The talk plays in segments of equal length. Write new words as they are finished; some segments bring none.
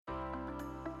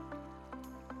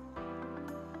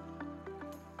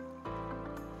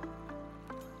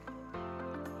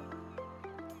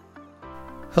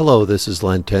Hello, this is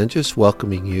Len Tenges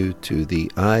welcoming you to the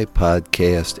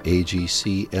iPodcast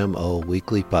AGCMO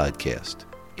Weekly Podcast.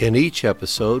 In each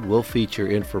episode, we'll feature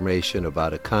information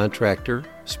about a contractor,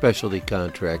 specialty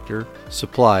contractor,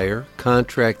 supplier,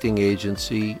 contracting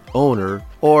agency, owner,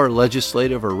 or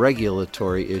legislative or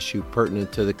regulatory issue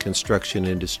pertinent to the construction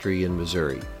industry in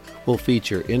Missouri. We'll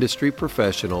feature industry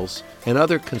professionals and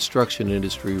other construction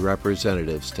industry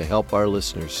representatives to help our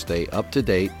listeners stay up to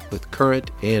date with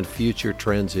current and future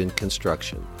trends in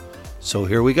construction. So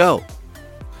here we go.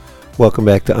 Welcome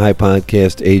back to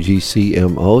iPodcast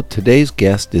AGCMO. Today's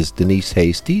guest is Denise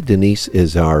Hasty. Denise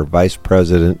is our Vice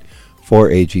President for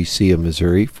AGC of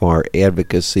Missouri for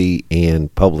Advocacy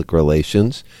and Public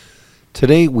Relations.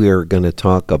 Today we are going to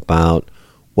talk about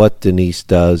what Denise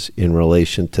does in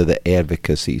relation to the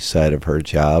advocacy side of her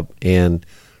job, and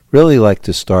really like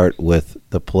to start with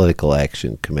the Political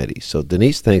Action Committee. So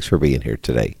Denise, thanks for being here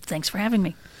today. Thanks for having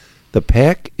me. The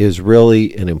PAC is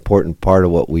really an important part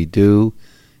of what we do.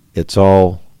 It's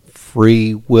all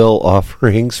free will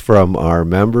offerings from our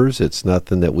members. It's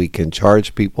nothing that we can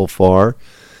charge people for.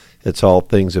 It's all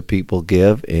things that people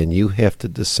give, and you have to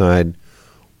decide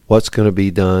what's going to be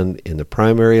done in the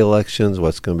primary elections,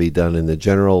 what's going to be done in the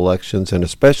general elections, and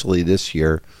especially this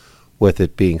year with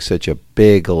it being such a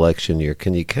big election year.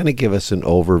 Can you kind of give us an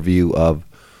overview of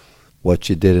what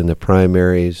you did in the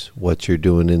primaries, what you're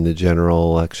doing in the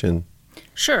general election?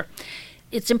 Sure.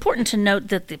 It's important to note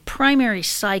that the primary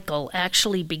cycle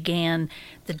actually began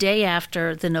the day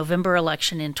after the November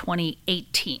election in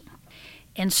 2018.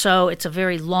 And so it's a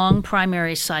very long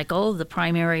primary cycle. The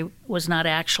primary was not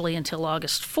actually until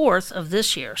August 4th of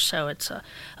this year. So it's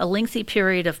a lengthy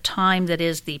period of time that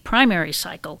is the primary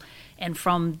cycle. And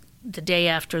from the day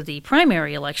after the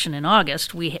primary election in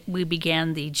August, we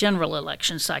began the general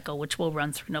election cycle, which will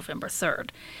run through November 3rd.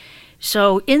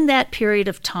 So in that period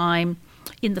of time,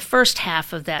 in the first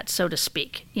half of that, so to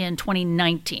speak, in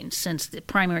 2019, since the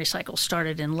primary cycle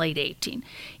started in late 18,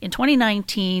 in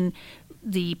 2019,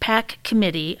 the PAC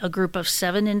committee, a group of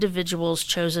 7 individuals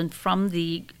chosen from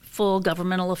the full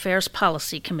Governmental Affairs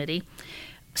Policy Committee,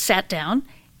 sat down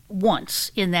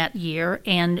once in that year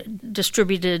and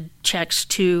distributed checks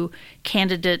to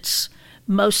candidates.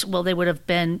 They would have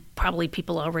been probably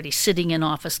people already sitting in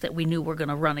office that we knew were going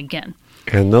to run again.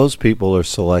 And those people are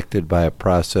selected by a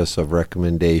process of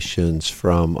recommendations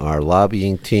from our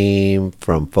lobbying team,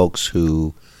 from folks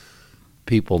who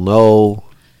people know,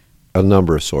 a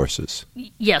number of sources.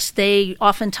 Yes, they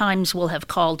oftentimes will have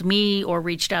called me or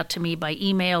reached out to me by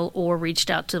email or reached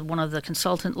out to one of the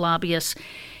consultant lobbyists.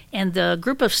 And the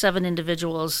group of 7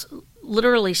 individuals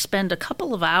literally spend a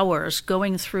couple of hours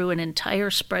going through an entire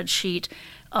spreadsheet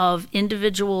of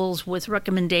individuals with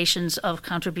recommendations of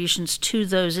contributions to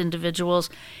those individuals.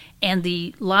 And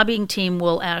the lobbying team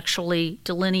will actually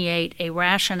delineate a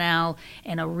rationale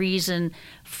and a reason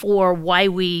for why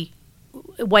it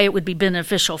would be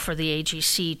beneficial for the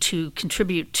AGC to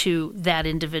contribute to that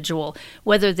individual,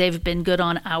 whether they've been good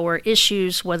on our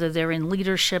issues, whether they're in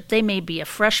leadership. They may be a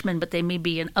freshman, but they may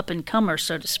be an up-and-comer,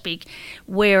 so to speak,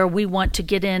 where we want to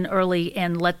get in early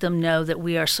and let them know that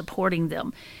we are supporting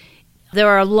them. There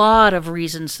are a lot of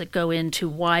reasons that go into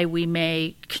why we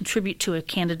may contribute to a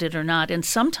candidate or not, and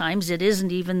sometimes it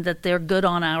isn't even that they're good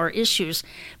on our issues,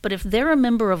 but if they're a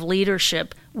member of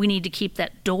leadership, we need to keep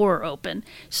that door open.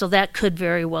 So that could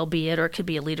very well be it, or it could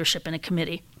be a leadership in a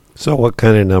committee. So what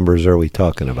kind of numbers are we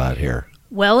talking about here?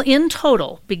 Well, in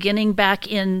total, beginning back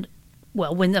when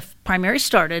the primary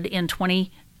started in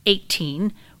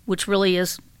 2018, which really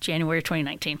is January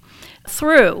 2019,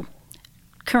 through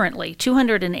currently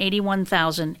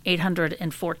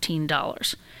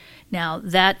 $281,814. Now,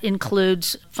 that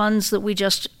includes funds that we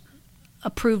just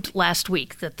approved last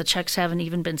week, that the checks haven't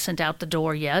even been sent out the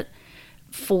door yet,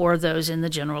 for those in the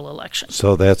general election.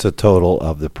 So that's a total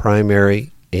of the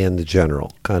primary and the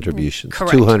general contributions.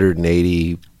 Correct.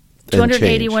 281.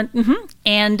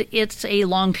 And it's a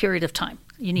long period of time.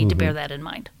 You need to bear that in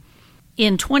mind.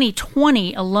 In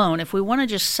 2020 alone, if we want to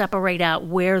just separate out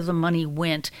where the money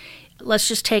went, let's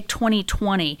just take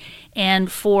 2020,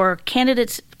 and for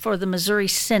candidates for the Missouri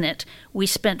Senate, we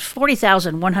spent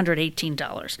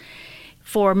 $40,118.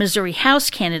 For Missouri House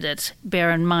candidates,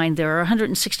 bear in mind there are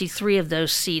 163 of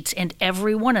those seats, and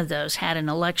every one of those had an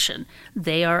election.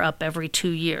 They are up every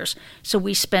 2 years. So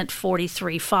we spent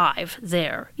 $43,500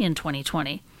 there in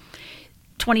 2020.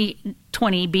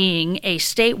 2020 being a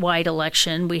statewide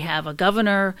election, we have a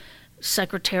governor,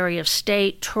 secretary of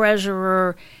state,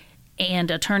 treasurer,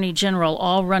 and attorney general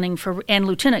all running for, and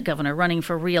lieutenant governor running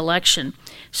for re-election.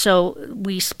 So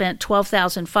we spent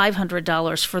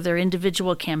 $12,500 for their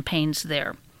individual campaigns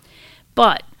there.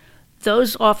 But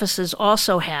Those offices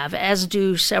also have, as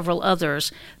do several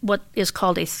others, what is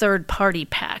called a third-party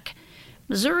PAC.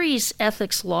 Missouri's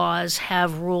ethics laws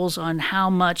have rules on how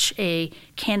much a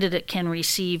candidate can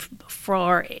receive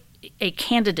for a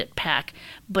candidate PAC,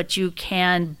 but you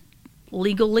can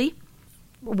legally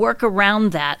work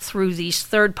around that through these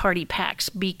third-party PACs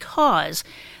because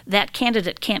that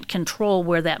candidate can't control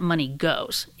where that money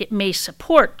goes. It may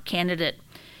support candidate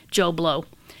Joe Blow,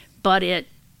 but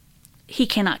he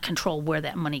cannot control where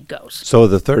that money goes. So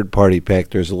the third-party PAC,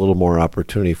 there's a little more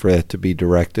opportunity for that to be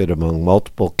directed among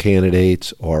multiple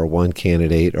candidates or one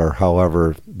candidate or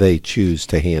however they choose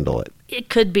to handle it. It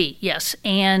could be, yes.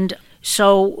 And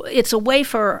so it's a way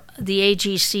for the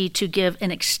AGC to give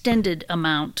an extended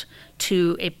amount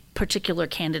to a particular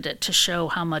candidate to show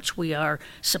how much we are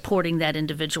supporting that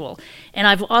individual. And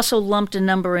I've also lumped a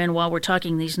number in while we're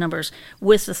talking these numbers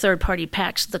with the third-party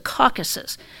PACs, the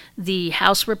caucuses. The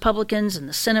House Republicans and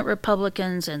the Senate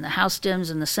Republicans and the House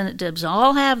Dems and the Senate Dems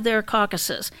all have their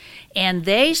caucuses, and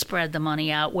they spread the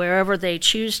money out wherever they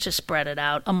choose to spread it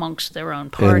out amongst their own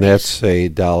parties. And that's a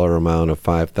dollar amount of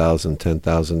 $5,000,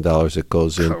 $10,000 that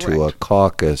goes into a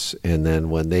caucus, and then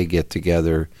when they get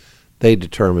together, they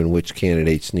determine which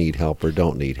candidates need help or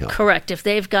don't need help. Correct. If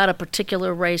they've got a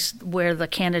particular race where the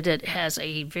candidate has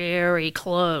a very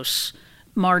close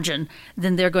margin,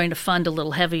 then they're going to fund a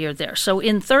little heavier there. So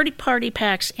in third-party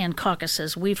PACs and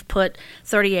caucuses, we've put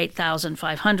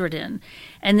 $38,500 in.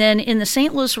 And then in the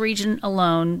St. Louis region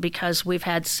alone, because we've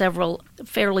had several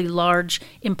fairly large,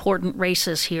 important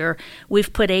races here,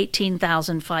 we've put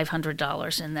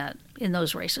 $18,500 in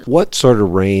those races. What sort of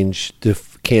range do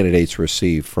candidates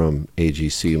receive from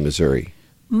AGC Missouri?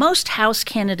 Most House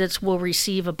candidates will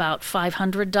receive about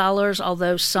 $500,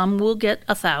 although some will get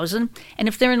 $1,000, and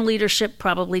if they're in leadership,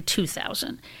 probably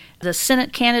 $2,000. The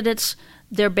Senate candidates,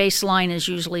 their baseline is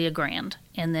usually $1,000,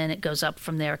 and then it goes up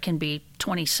from there. It can be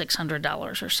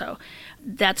 $2,600 or so.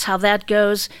 That's how that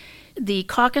goes. The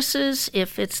caucuses,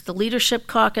 if it's the leadership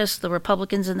caucus, the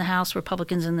Republicans in the House,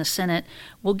 Republicans in the Senate,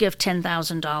 will give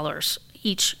 $10,000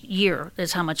 each year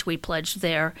is how much we pledge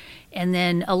there, and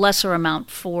then a lesser amount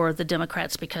for the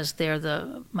Democrats because they're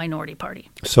the minority party.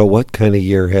 So what kind of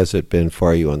year has it been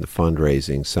for you on the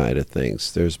fundraising side of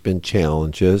things? There's been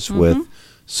challenges with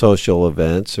social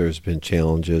events. There's been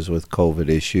challenges with COVID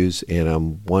issues, and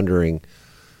I'm wondering,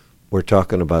 we're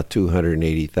talking about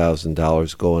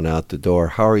 $280,000 going out the door.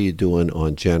 How are you doing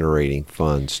on generating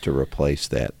funds to replace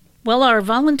that? Well, our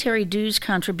voluntary dues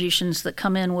contributions that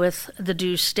come in with the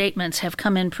dues statements have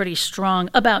come in pretty strong,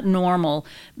 about normal,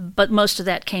 but most of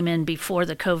that came in before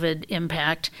the COVID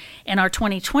impact. And our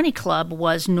 2020 club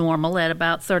was normal at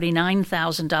about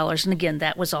 $39,000, and again,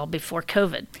 that was all before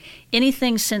COVID.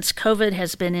 Anything since COVID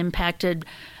has been impacted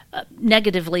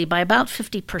negatively by about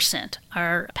 50%.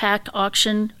 Our PAC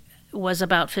auction was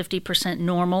about 50%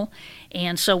 normal,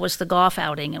 and so was the golf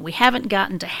outing. And we haven't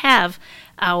gotten to have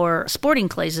our Sporting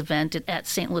Clays event at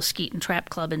St. Louis Skeet and Trap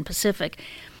Club in Pacific.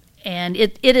 And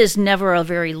it is never a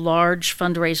very large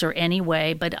fundraiser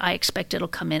anyway, but I expect it'll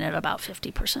come in at about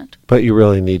 50%. But you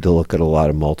really need to look at a lot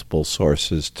of multiple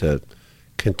sources to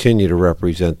continue to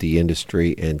represent the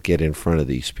industry and get in front of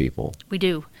these people. We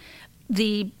do.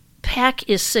 The PAC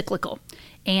is cyclical,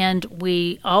 and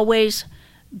we always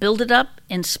build it up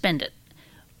and spend it.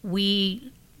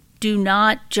 We do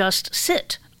not just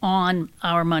sit on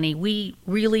our money. We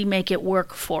really make it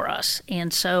work for us.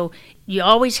 And so you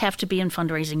always have to be in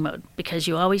fundraising mode because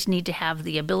you always need to have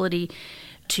the ability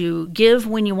to give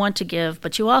when you want to give,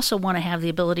 but you also want to have the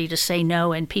ability to say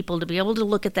no and people to be able to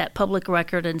look at that public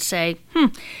record and say,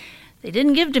 they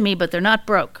didn't give to me, but they're not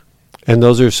broke. And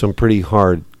those are some pretty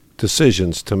hard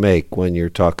decisions to make when you're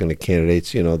talking to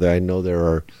candidates. You know, I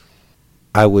know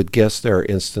I would guess there are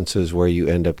instances where you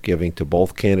end up giving to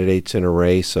both candidates in a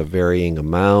race of varying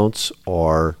amounts,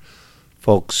 or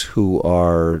folks who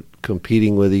are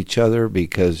competing with each other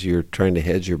because you're trying to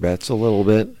hedge your bets a little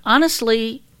bit.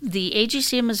 Honestly, the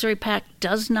AGC of Missouri PAC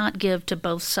does not give to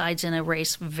both sides in a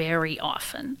race very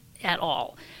often at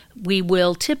all. We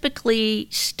will typically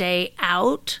stay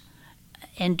out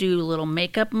and do a little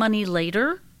makeup money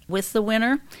later with the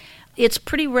winner. It's a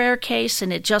pretty rare case,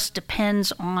 and it just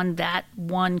depends on that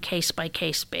one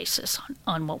case-by-case basis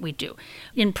on what we do.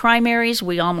 In primaries,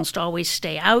 we almost always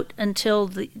stay out until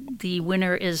the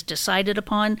winner is decided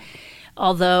upon,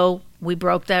 although we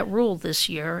broke that rule this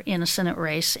year in a Senate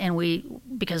race, and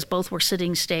because both were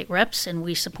sitting state reps, and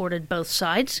we supported both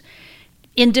sides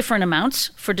in different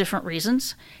amounts for different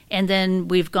reasons, and then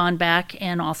we've gone back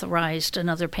and authorized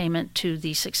another payment to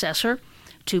the successor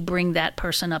to bring that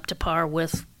person up to par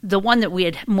with the one that we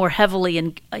had more heavily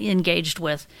engaged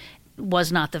with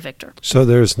was not the victor. So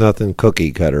there's nothing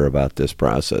cookie cutter about this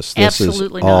process. This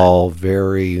Absolutely is all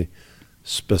very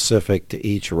specific to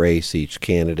each race, each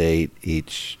candidate,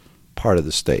 each part of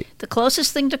the state. The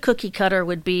closest thing to cookie cutter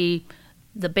would be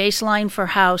the baseline for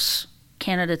House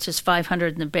candidates is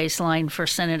 500 and the baseline for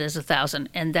Senate is 1,000,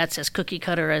 and that's as cookie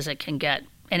cutter as it can get.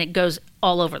 And it goes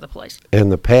all over the place. And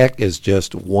the PAC is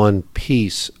just one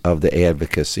piece of the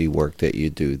advocacy work that you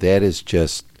do. That is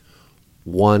just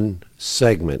one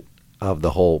segment of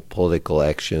the whole political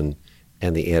action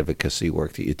and the advocacy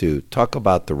work that you do. Talk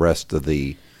about the rest of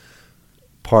the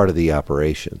part of the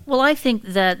operation. Well, I think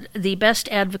that the best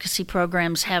advocacy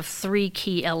programs have three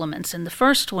key elements. And the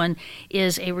first one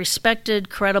is a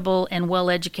respected, credible, and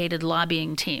well-educated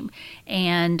lobbying team.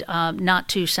 And not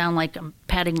to sound like I'm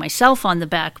patting myself on the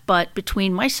back, but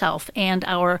between myself and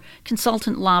our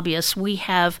consultant lobbyists, we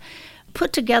have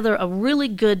put together a really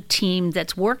good team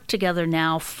that's worked together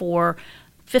now for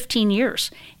 15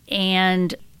 years.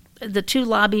 And the two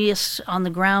lobbyists on the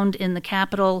ground in the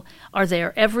Capitol are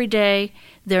there every day.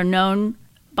 They're known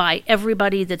by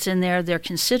everybody that's in there. They're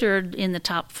considered in the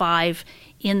top 5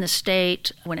 in the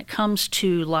state when it comes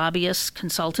to lobbyists,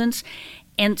 consultants.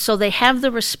 And so they have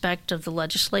the respect of the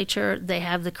legislature, they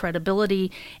have the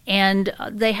credibility, and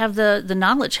they have the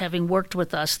knowledge, having worked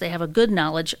with us. They have a good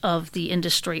knowledge of the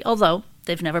industry, although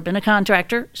they've never been a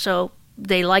contractor, so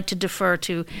they like to defer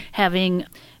to having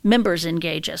members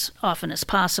engage as often as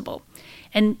possible.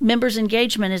 And members'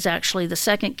 engagement is actually the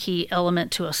second key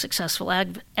element to a successful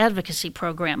advocacy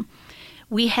program.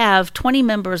 We have 20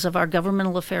 members of our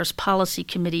Governmental Affairs Policy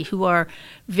Committee who are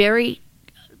very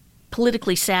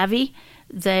politically savvy.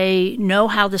 They know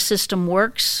how the system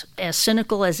works, as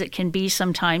cynical as it can be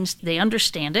sometimes. They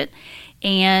understand it,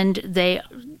 and they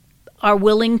are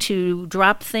willing to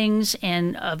drop things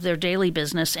of their daily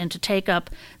business and to take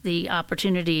up the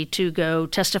opportunity to go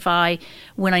testify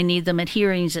when I need them at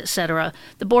hearings, etc.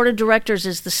 The board of directors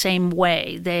is the same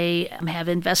way. They have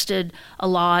invested a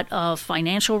lot of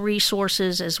financial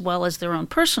resources as well as their own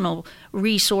personal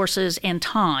resources and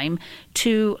time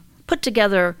to put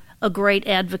together a great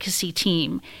advocacy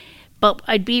team. But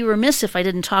I'd be remiss if I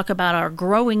didn't talk about our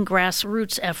growing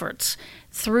grassroots efforts.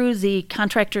 Through the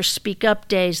Contractors Speak Up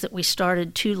days that we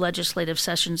started 2 legislative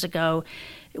sessions ago,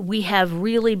 we have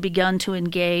really begun to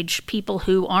engage people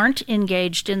who aren't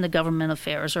engaged in the government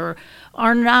affairs or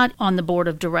are not on the board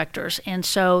of directors. And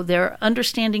so they're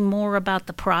understanding more about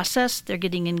the process, they're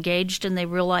getting engaged, and they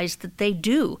realize that they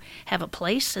do have a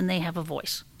place and they have a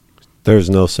voice. There's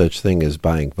no such thing as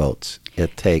buying votes.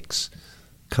 It takes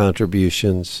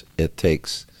contributions. It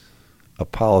takes a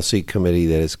policy committee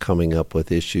that is coming up with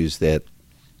issues that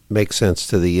make sense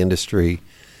to the industry,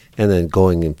 and then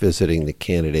going and visiting the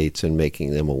candidates and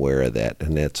making them aware of that.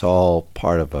 And that's all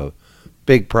part of a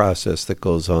big process that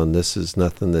goes on. This is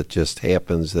nothing that just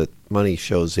happens, that money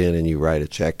shows in and you write a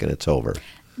check and it's over.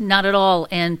 Not at all.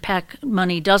 And PAC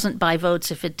money doesn't buy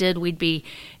votes. If it did, we'd be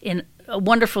in a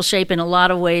wonderful shape in a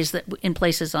lot of ways, that in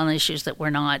places on issues that we're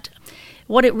not.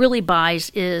 What it really buys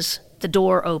is the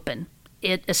door open.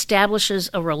 It establishes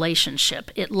a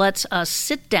relationship. It lets us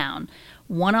sit down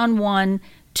one-on-one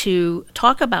to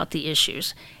talk about the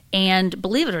issues. And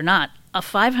believe it or not, a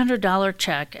 $500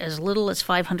 check, as little as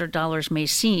 $500 may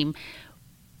seem,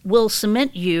 will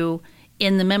cement you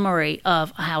in the memory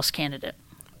of a House candidate.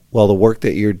 Well, the work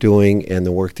that you're doing and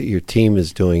the work that your team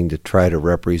is doing to try to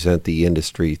represent the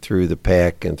industry through the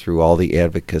PAC and through all the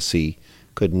advocacy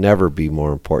could never be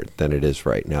more important than it is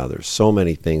right now. There's so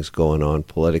many things going on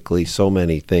politically, so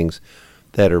many things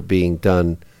that are being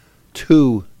done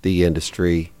to the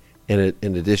industry, and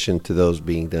in addition to those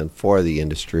being done for the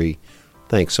industry.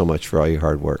 Thanks so much for all your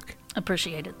hard work.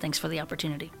 Appreciate it. Thanks for the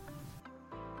opportunity.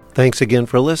 Thanks again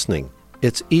for listening.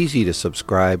 It's easy to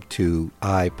subscribe to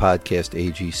iPodcast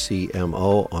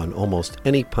AGCMO on almost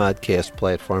any podcast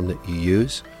platform that you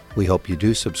use. We hope you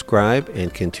do subscribe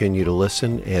and continue to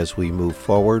listen as we move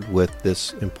forward with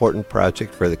this important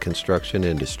project for the construction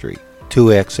industry.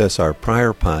 To access our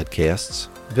prior podcasts,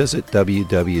 visit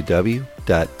www.agcmo.org,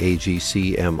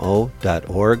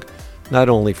 not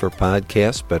only for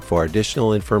podcasts, but for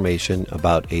additional information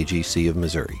about AGC of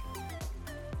Missouri.